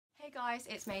Guys,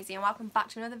 it's Maisie and welcome back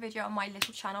to another video on my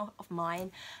little channel of mine.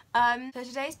 So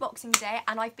today's Boxing Day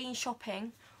and I've been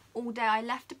shopping all day. I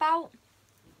left about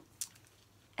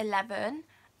 11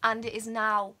 and it is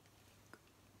now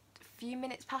a few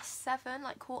minutes past 7,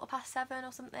 like 7:15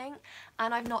 or something,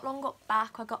 and I've not long got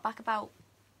back. I got back about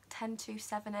 10 to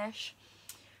 7ish.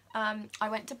 I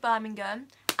went to Birmingham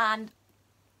and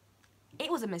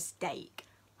it was a mistake.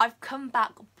 I've come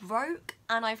back broke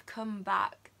and I've come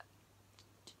back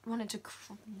wanted to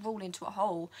crawl into a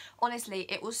hole. Honestly,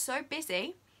 it was so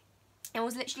busy. It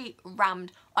was literally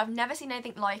rammed. I've never seen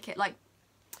anything like it. Like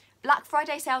Black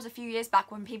Friday sales a few years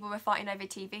back when people were fighting over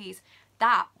TVs,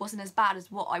 that wasn't as bad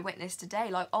as what I witnessed today.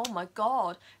 Like, oh my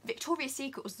god, Victoria's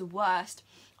Secret was the worst.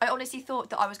 I honestly thought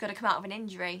that I was going to come out of an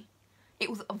injury. It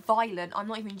was violent. I'm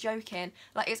not even joking.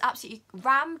 Like, it's absolutely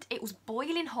rammed. It was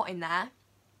boiling hot in there.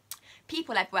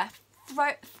 People everywhere.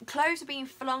 Clothes were being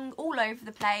flung all over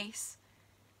the place.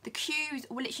 The queues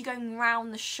were literally going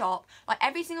round the shop. Like,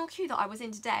 every single queue that I was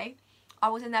in today, I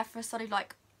was in there for a solid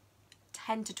like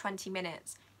 10 to 20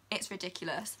 minutes. It's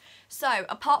ridiculous. So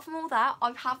apart from all that,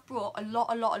 I have brought a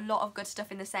lot of good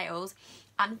stuff in the sales,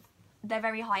 and they're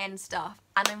very high-end stuff,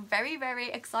 and I'm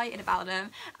very excited about them,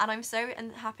 and I'm so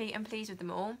happy and pleased with them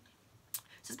all.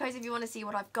 So I suppose if you want to see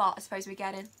what I've got, I suppose we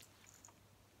get in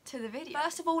to the video.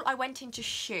 First of all, I went into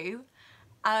Schuh,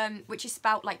 which is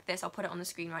spelt like this. I'll put it on the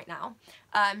screen right now.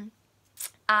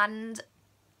 And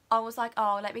I was like,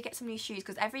 oh, let me get some new shoes,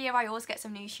 because every year I always get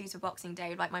some new shoes for Boxing Day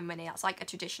with like my money. That's like a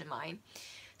tradition of mine.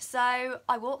 So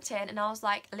I walked in and I was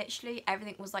like, literally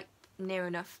everything was like near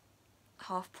enough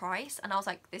half price, and I was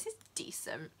like, this is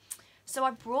decent. So I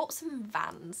brought some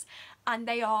Vans and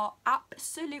they are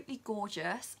absolutely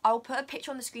gorgeous. I'll put a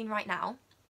picture on the screen right now.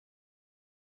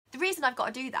 The reason I've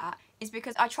got to do that is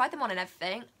because I tried them on and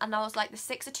everything, and I was like, the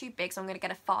 6 are too big, so I'm going to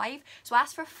get a 5. So I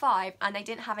asked for a 5 and they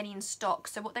didn't have any in stock.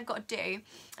 So what they've got to do,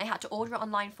 they had to order it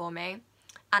online for me,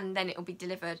 and then it will be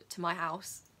delivered to my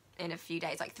house in a few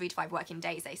days, like 3 to 5 working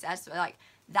days, they said. So like,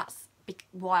 that's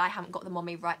why I haven't got them on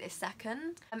me right this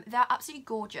second. They're absolutely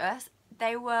gorgeous.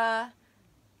 They were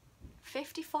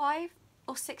 55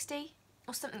 or 60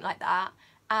 or something like that,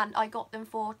 and I got them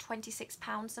for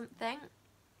 £26 something.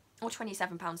 Or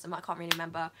 £27 something, I can't really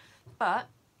remember. But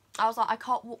I was like, I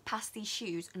can't walk past these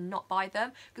shoes and not buy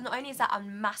them. Because not only is that a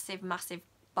massive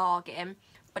bargain,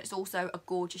 but it's also a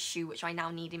gorgeous shoe which I now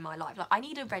need in my life. Like, I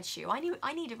need a red shoe. I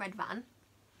need a red Van.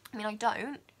 I mean, I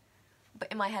don't,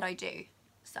 but in my head I do.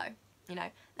 So, you know,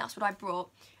 that's what I brought.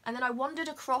 And then I wandered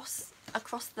across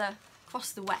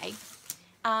the way,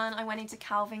 and I went into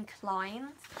Calvin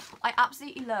Klein's. I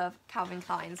absolutely love Calvin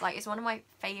Klein's. Like, it's one of my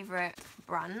favourite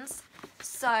brands.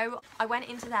 So I went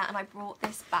into there and I brought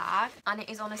this bag, and it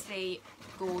is honestly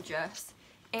gorgeous.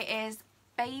 It is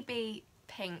baby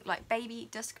pink, like baby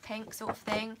dusk pink sort of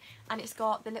thing, and it's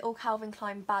got the little Calvin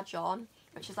Klein badge on,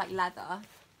 which is like leather,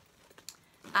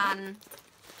 and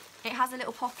it has a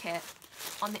little pocket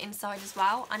on the inside as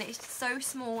well, and it's so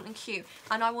small and cute.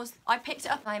 And I picked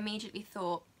it up and I immediately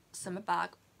thought, summer bag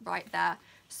right there.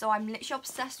 So I'm literally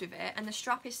obsessed with it, and the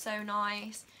strap is so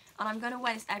nice, and I'm going to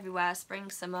wear this everywhere,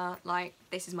 spring, summer. Like,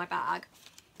 this is my bag,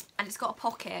 and it's got a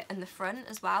pocket in the front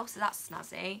as well, so that's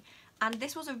snazzy. And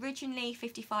this was originally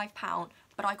 £55,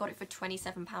 but I got it for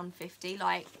 £27.50.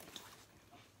 Like,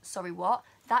 sorry, what?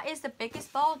 That is the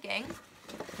biggest bargain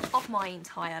of my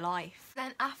entire life.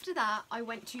 Then after that, I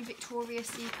went to Victoria's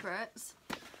Secrets.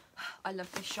 I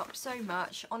love this shop so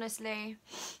much, honestly.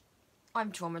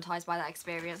 I'm traumatised by that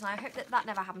experience, and I hope that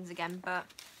never happens again, but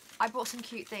I bought some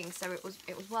cute things, so it was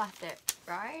worth it,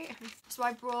 right? So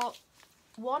I brought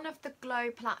one of the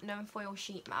Glow Platinum foil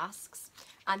sheet masks,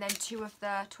 and then 2 of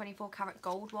the 24 karat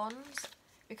gold ones,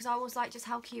 because I was like, just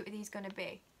how cute are these going to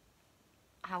be?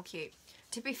 How cute.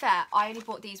 To be fair, I only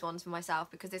bought these ones for myself,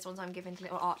 because this one's I'm giving to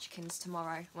little Archkins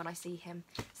tomorrow when I see him.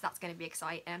 So that's going to be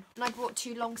exciting. And I brought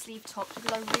 2 long sleeve tops,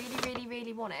 because I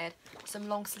really wanted some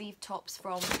long sleeve tops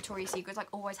from Victoria's Secret, like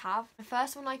I always have. The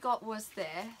first one I got was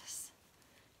this.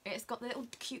 It's got the little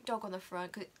cute dog on the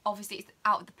front, because obviously it's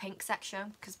out of the pink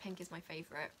section, because pink is my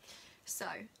favourite. So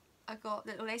I got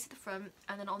the little lace at the front,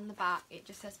 and then on the back it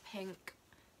just says pink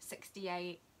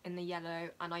 68 in the yellow,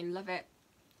 and I love it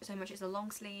so much. It's a long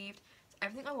sleeved, it's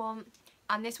everything I want.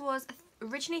 And this was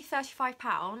originally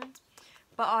 £35,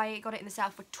 but I got it in the sale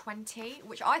for £20,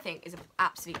 which I think is an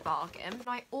absolute bargain. And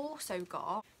I also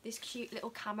got this cute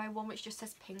little camo one which just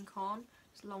says pink on.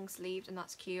 It's long sleeved, and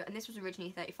that's cute, and this was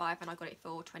originally £35 and I got it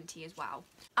for £20 as well.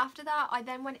 After that, I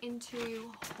then went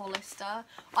into Hollister.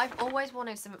 I've always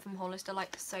wanted something from Hollister,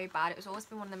 like, so bad. It was always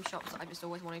been one of them shops that I just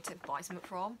always wanted to buy something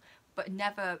from, but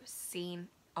never seen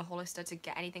a Hollister to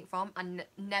get anything from, and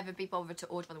never be bothered to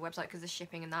order on the website because the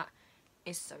shipping and that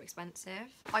is so expensive.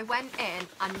 I went in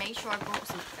and made sure I bought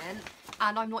something,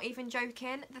 and I'm not even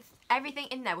joking, everything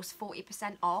in there was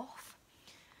 40% off.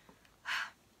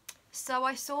 So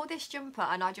I saw this jumper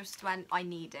and I just went, I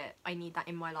need it. I need that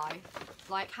in my life.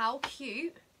 Like, how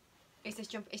cute is this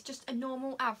jumper? It's just a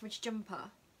normal average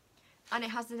jumper, and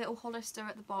it has a little Hollister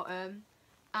at the bottom,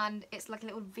 and it's like a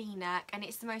little V-neck, and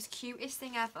it's the most cutest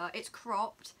thing ever. It's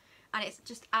cropped and it's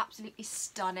just absolutely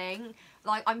stunning.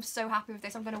 Like, I'm so happy with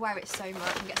this. I'm going to wear it so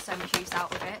much and get so much use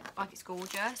out of it. Like, it's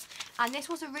gorgeous. And this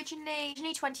was originally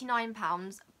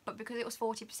 £29, but because it was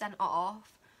 40%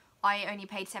 off, I only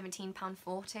paid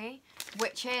 £17.40,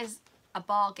 which is a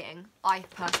bargain. I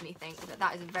personally think that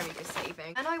that is a very good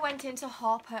saving. And I went into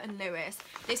Harper & Lewis.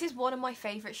 This is one of my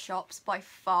favourite shops by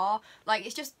far. Like,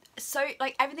 it's just so,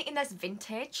 like, everything in there's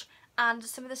vintage, and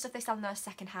some of the stuff they sell in there is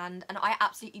second hand, and I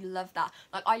absolutely love that.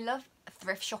 Like, I love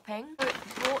thrift shopping. So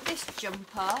I bought this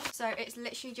jumper. So it's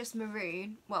literally just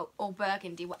maroon, well, or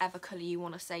burgundy, whatever colour you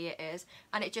want to say it is,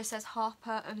 and it just says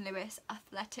Harper & Lewis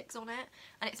Athletics on it,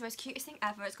 and it's the most cutest thing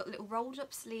ever. It's got little rolled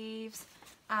up sleeves,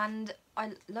 and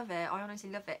I love it. I honestly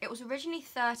love it. It was originally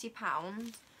 £30,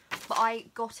 but I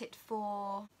got it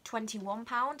for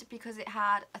 £21 because it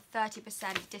had a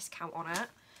 30% discount on it,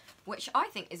 which I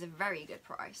think is a very good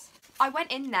price. I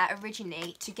went in there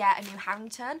originally to get a new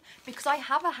Harrington because I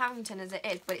have a Harrington as it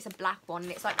is, but it's a black one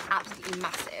and it's like absolutely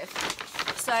massive.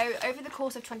 So over the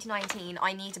course of 2019,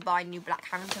 I need to buy a new black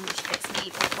Harrington which fits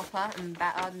me proper and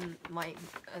better than my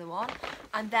other one.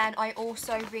 And then I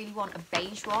also really want a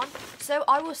beige one. So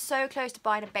I was so close to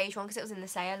buying a beige one because it was in the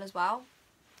sale as well,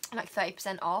 like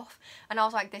 30% off. And I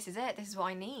was like, this is it, this is what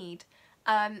I need.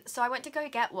 So I went to go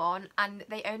get one, and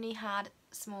they only had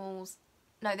smalls.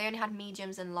 No, they only had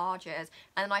mediums and larges,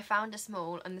 and then I found a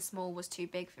small, and the small was too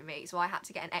big for me, so I had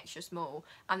to get an extra small,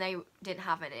 and they didn't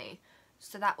have any.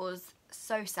 So that was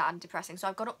so sad and depressing. So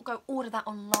I've got to go order that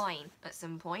online at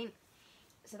some point.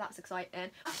 So that's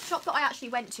exciting. The shop that I actually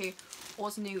went to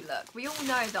was New Look. We all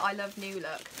know that I love New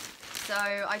Look, so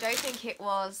I don't think it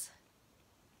was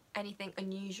anything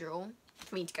unusual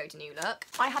for me to go to New Look.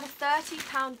 I had a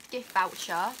 £30 gift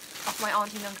voucher off my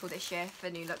auntie and uncle this year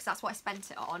for New Look, so that's what I spent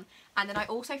it on. And then I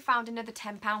also found another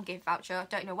 £10 gift voucher.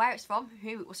 Don't know where it's from,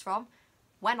 who it was from,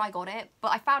 when I got it,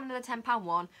 but I found another £10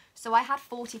 one. So I had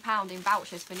 £40 in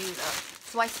vouchers for New Look.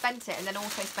 So I spent it and then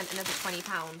also spent another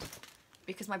 £20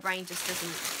 because my brain just doesn't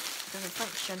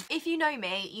function. If you know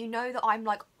me, you know that I'm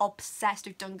like obsessed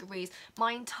with dungarees.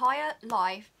 My entire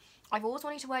life, I've always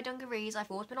wanted to wear dungarees. I've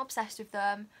always been obsessed with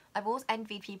them. I've always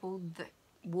envied people that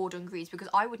wore dungarees because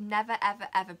I would never, ever,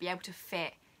 ever be able to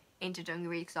fit into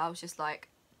dungarees because I was just like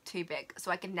too big.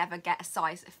 So I could never get a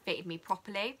size that fitted me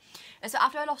properly. And so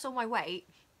after I lost all my weight,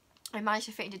 I managed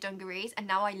to fit into dungarees, and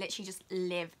now I literally just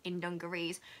live in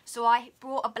dungarees. So I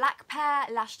bought a black pair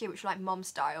last year which were like mom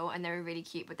style, and they were really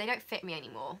cute, but they don't fit me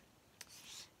anymore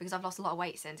because I've lost a lot of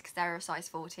weight since, because they're a size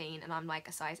 14 and I'm like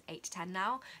a size 8 to 10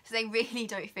 now. So they really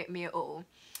don't fit me at all.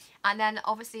 And then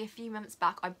obviously a few months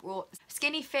back I brought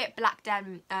skinny fit black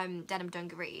denim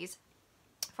dungarees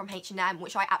from H&M,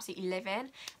 which I absolutely live in.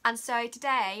 And so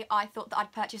today I thought that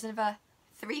I'd purchase another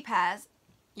 3 pairs.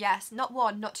 Yes, not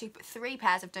 1, not 2, but 3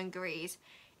 pairs of dungarees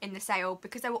in the sale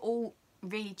because they were all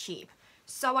really cheap.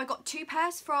 So I got 2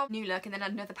 pairs from New Look and then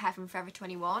another pair from Forever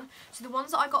 21. So the ones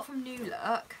that I got from New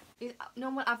Look is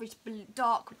normal average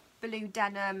dark blue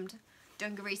denim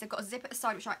dungarees. They've got a zip at the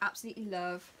side which I absolutely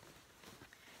love.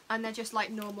 And they're just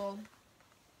like normal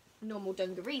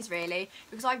dungarees really,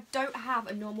 because I don't have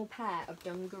a normal pair of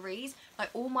dungarees. Like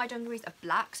all my dungarees are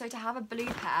black, so to have a blue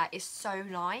pair is so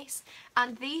nice.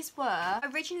 And these were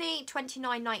originally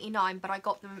 £29.99, but I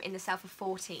got them in the sale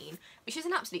for £14, which is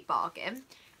an absolute bargain.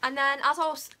 And then as I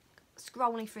was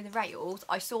scrolling through the rails,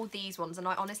 I saw these ones and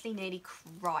I honestly nearly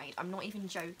cried. I'm not even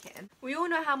joking. We all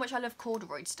know how much I love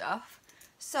corduroy stuff.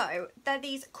 So they're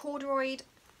these corduroy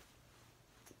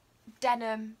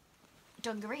denim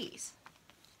dungarees.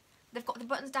 They've got the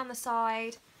buttons down the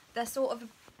side. They're sort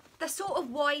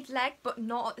of wide leg, but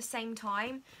not at the same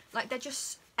time. Like they're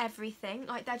just everything.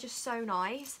 Like they're just so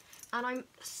nice, and I'm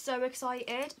so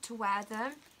excited to wear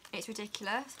them. It's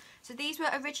ridiculous. So these were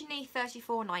originally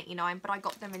 £34.99, but I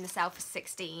got them in the sale for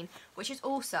 £16, which is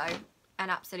also an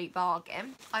absolute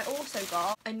bargain. I also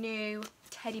got a new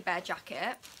teddy bear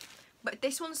jacket, but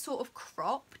this one's sort of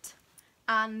cropped,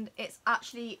 and it's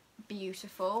actually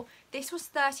beautiful. This was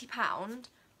 £30,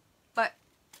 but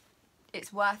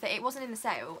it's worth it. It wasn't in the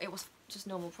sale, it was just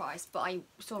normal price, but I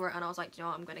saw it and I was like, you know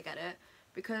what, I'm gonna get it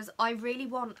because I really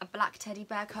want a black teddy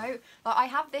bear coat. Like I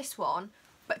have this one,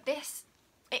 but this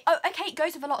Okay, it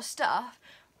goes with a lot of stuff,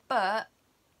 but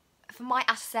for my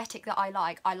aesthetic that I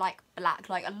like black.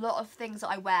 Like, a lot of things that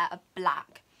I wear are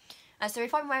black. And so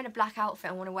if I'm wearing a black outfit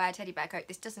and want to wear a teddy bear coat,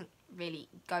 this doesn't really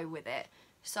go with it.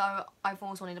 So I've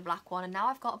always wanted a black one, and now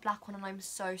I've got a black one, and I'm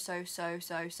so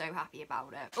happy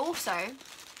about it. Also,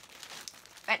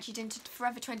 ventured into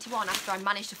Forever 21 after I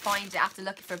managed to find it after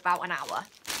looking for about an hour.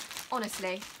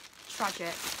 Honestly,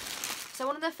 tragic. So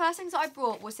one of the first things that I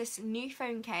brought was this new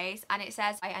phone case, and it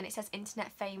says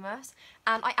internet famous,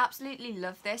 and I absolutely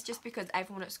love this just because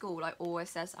everyone at school like always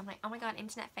says, I'm like, oh my god,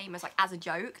 internet famous, like as a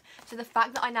joke. So the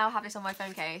fact that I now have this on my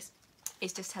phone case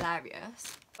is just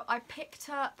hilarious. But I picked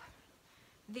up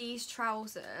these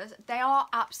trousers. They are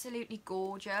absolutely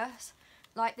gorgeous.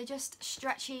 Like, they're just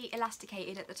stretchy,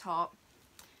 elasticated at the top,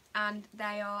 and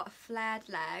they are a flared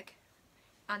leg,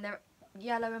 and they're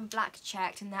yellow and black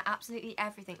checked, and they're absolutely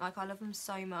everything. Like, I love them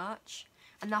so much,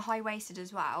 and they're high-waisted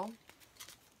as well.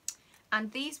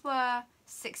 And these were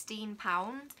 £16.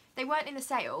 They weren't in the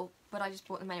sale, but I just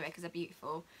bought them anyway because they're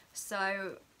beautiful.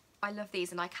 So I love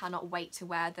these, and I cannot wait to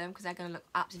wear them because they're going to look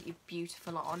absolutely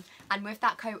beautiful on. And with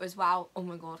that coat as well, oh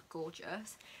my god,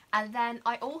 gorgeous. And then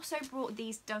I also brought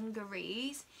these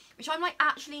dungarees, which I'm like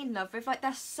actually in love with. Like,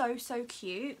 they're so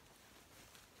cute.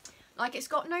 Like, it's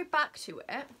got no back to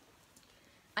it,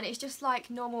 and it's just like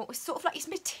normal. It's sort of like, it's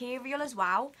material as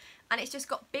well, and it's just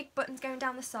got big buttons going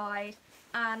down the side,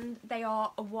 and they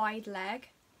are a wide leg.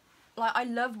 Like, I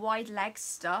love wide leg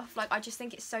stuff. Like, I just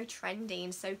think it's so trendy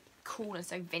and so cool and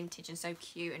so vintage and so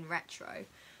cute and retro.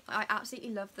 Like, I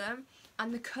absolutely love them,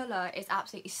 and the colour is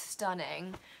absolutely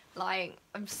stunning. Like,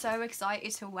 I'm so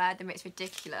excited to wear them, it's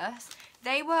ridiculous.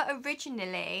 They were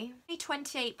originally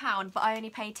 £28, but I only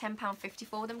paid £10.50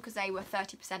 for them because they were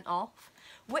 30% off,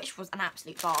 which was an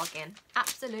absolute bargain.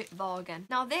 Absolute bargain.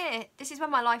 Now this is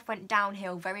when my life went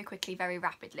downhill very quickly, very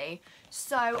rapidly.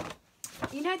 So,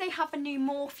 you know, they have a new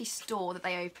Morphe store that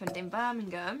they opened in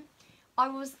Birmingham. I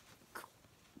was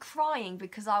crying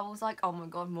because I was like, oh my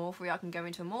god, Morphe, I can go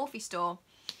into a Morphe store.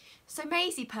 So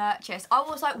Maisie purchased. I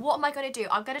was like, what am I going to do?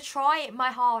 I'm going to try my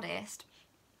hardest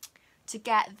to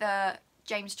get the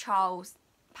James Charles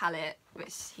palette,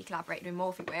 which he collaborated with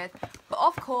Morphe with. But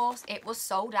of course, it was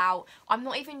sold out. I'm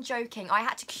not even joking. I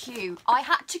had to queue. I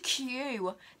had to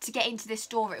queue to get into this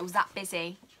store. It was that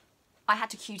busy. I had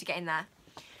to queue to get in there.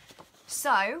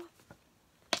 So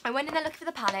I went in there looking for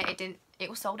the palette. It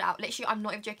was sold out. Literally, I'm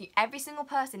not even joking. Every single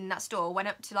person in that store went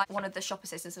up to like one of the shop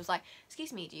assistants and was like,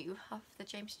 excuse me, do you have the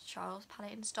James Charles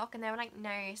palette in stock? And they were like,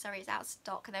 no, sorry, it's out of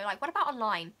stock. And they were like, what about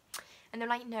online? And they're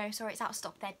like, no, sorry, it's out of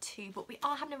stock there too, but we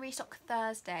are having a restock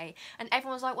Thursday. And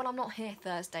everyone was like, well, I'm not here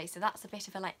Thursday, so that's a bit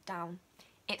of a letdown.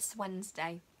 It's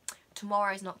Wednesday.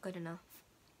 Tomorrow's not good enough.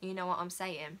 You know what I'm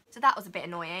saying? So that was a bit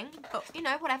annoying, but you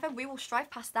know, whatever, we will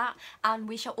strive past that, and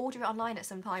we shall order it online at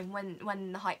some time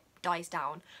when the hype dies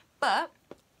down. But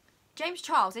James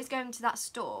Charles is going to that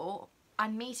store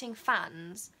and meeting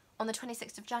fans on the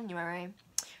 26th of January.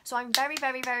 So I'm very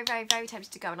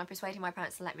tempted to go, and I'm persuading my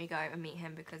parents to let me go and meet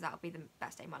him because that'll be the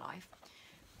best day of my life.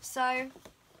 So,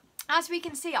 as we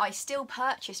can see, I still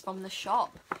purchase from the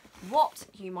shop. What,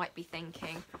 you might be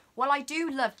thinking? Well, I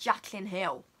do love Jaclyn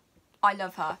Hill. I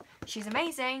love her. She's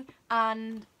amazing,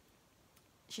 and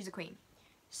she's a queen.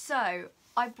 So,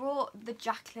 I brought the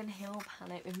Jaclyn Hill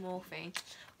palette with Morphe.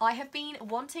 I have been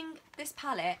wanting this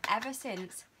palette ever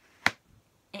since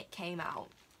it came out,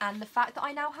 and the fact that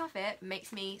I now have it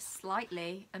makes me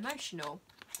slightly emotional.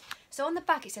 So on the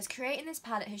back it says, creating this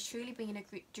palette has truly been a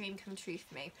dream come true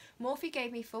for me. Morphe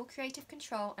gave me full creative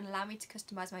control and allowed me to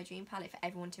customise my dream palette for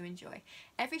everyone to enjoy.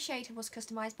 Every shade was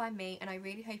customised by me, and I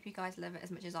really hope you guys love it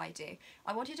as much as I do.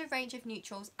 I wanted a range of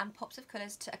neutrals and pops of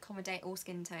colours to accommodate all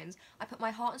skin tones. I put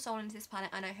my heart and soul into this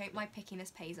palette, and I hope my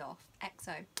pickiness pays off.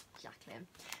 EXO, Jaclyn.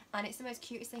 And it's the most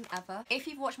cutest thing ever. If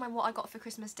you've watched my What I Got for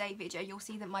Christmas Day video, you'll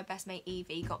see that my best mate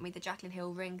Evie got me the Jaclyn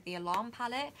Hill Ring the Alarm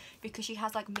palette because she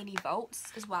has like mini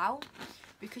vaults as well.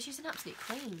 Because she's an absolute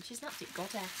queen. She's an absolute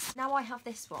goddess. Now I have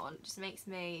this one. It just makes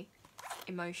me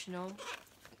emotional.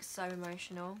 Like, so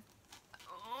emotional.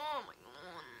 Oh my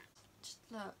god. Just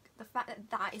look. The fact that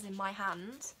that is in my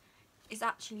hand is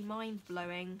actually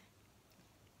mind-blowing.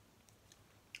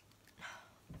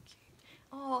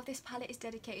 Oh, this palette is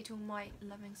dedicated to all my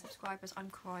loving subscribers. I'm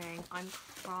crying. I'm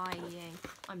crying.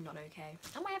 I'm not okay.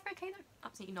 Am I ever okay though?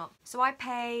 Absolutely not. So I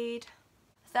paid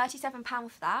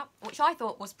 £37 for that, which I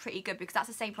thought was pretty good because that's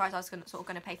the same price I was going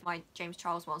to pay for my James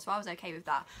Charles one, so I was okay with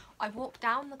that. I walked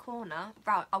down the corner,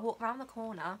 I walked round the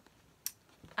corner,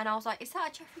 and I was like, is that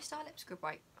a Jeffree Star lip scrub?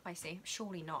 Right, I see.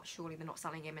 Surely not. Surely they're not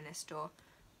selling him in this store.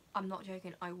 I'm not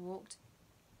joking. I walked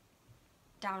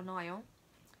down an aisle.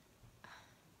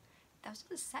 there was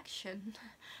a section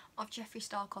of Jeffree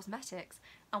Star cosmetics,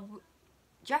 and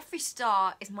Jeffree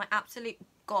Star is my absolute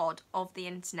god of the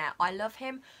internet. I love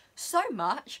him so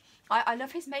much. I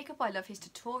love his makeup, I love his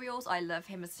tutorials, I love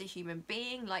him as a human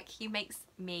being. Like, he makes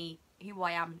me who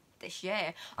I am this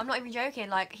year. I'm not even joking.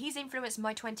 Like, he's influenced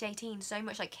my 2018 so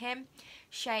much. Like, him,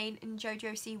 Shane and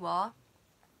Jojo Siwa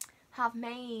have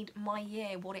made my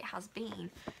year what it has been.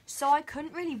 So I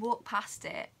couldn't really walk past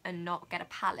it and not get a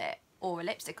palette or a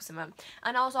lipstick or something.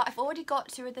 And I was like, I've already got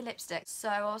 2 of the lipsticks, so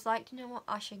I was like, you know what,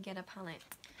 I should get a palette.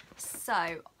 So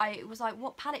I was like,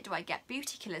 what palette do I get?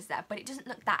 Beauty Killer's there, but it doesn't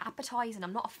look that appetising.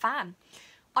 I'm not a fan.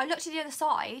 I looked to the other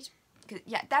side, cause,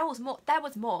 yeah, there was more.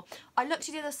 I looked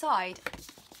to the other side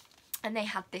and they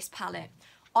had this palette.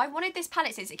 I wanted this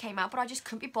palette since it came out, but I just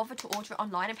couldn't be bothered to order it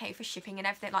online and pay for shipping and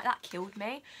everything. Like, that killed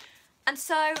me. And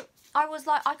so I was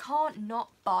like, I can't not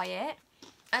buy it.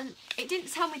 And it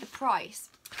didn't tell me the price.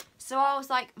 So I was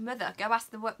like, mother, go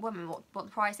ask the woman what the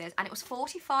price is. And it was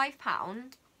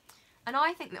 £45. And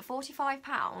I think that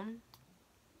 £45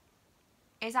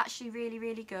 is actually really,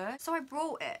 really good. So I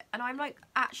brought it, and I'm like,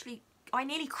 actually, I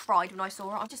nearly cried when I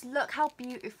saw it. Just look how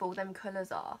beautiful them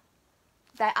colours are.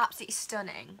 They're absolutely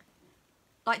stunning.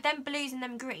 Like, them blues and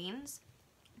them greens.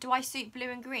 Do I suit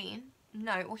blue and green?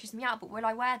 No, it washes me out, but will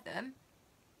I wear them?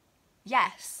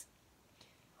 Yes.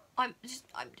 I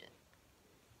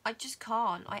just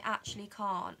can't. I actually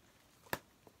can't.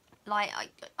 Like,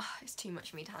 it's too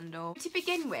much for me to handle. To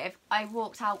begin with, I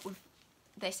walked out with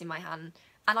this in my hand,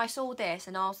 and I saw this,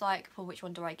 and I was like, well, which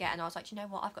one do I get? And I was like, you know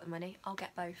what, I've got the money, I'll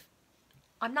get both.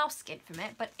 I'm now skint from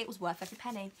it, but it was worth every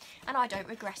penny, and I don't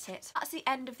regret it. That's the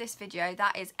end of this video.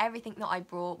 That is everything that I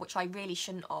brought, which I really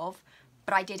shouldn't have,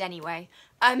 but I did anyway.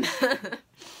 So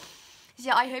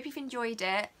yeah, I hope you've enjoyed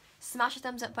it. Smash the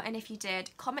thumbs up button if you did.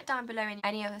 Comment down below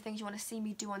any other things you want to see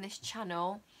me do on this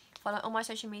channel. Follow all my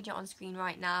social media on screen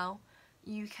right now.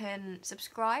 You can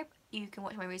subscribe, you can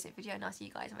watch my recent video, and I'll see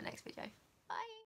you guys in my next video.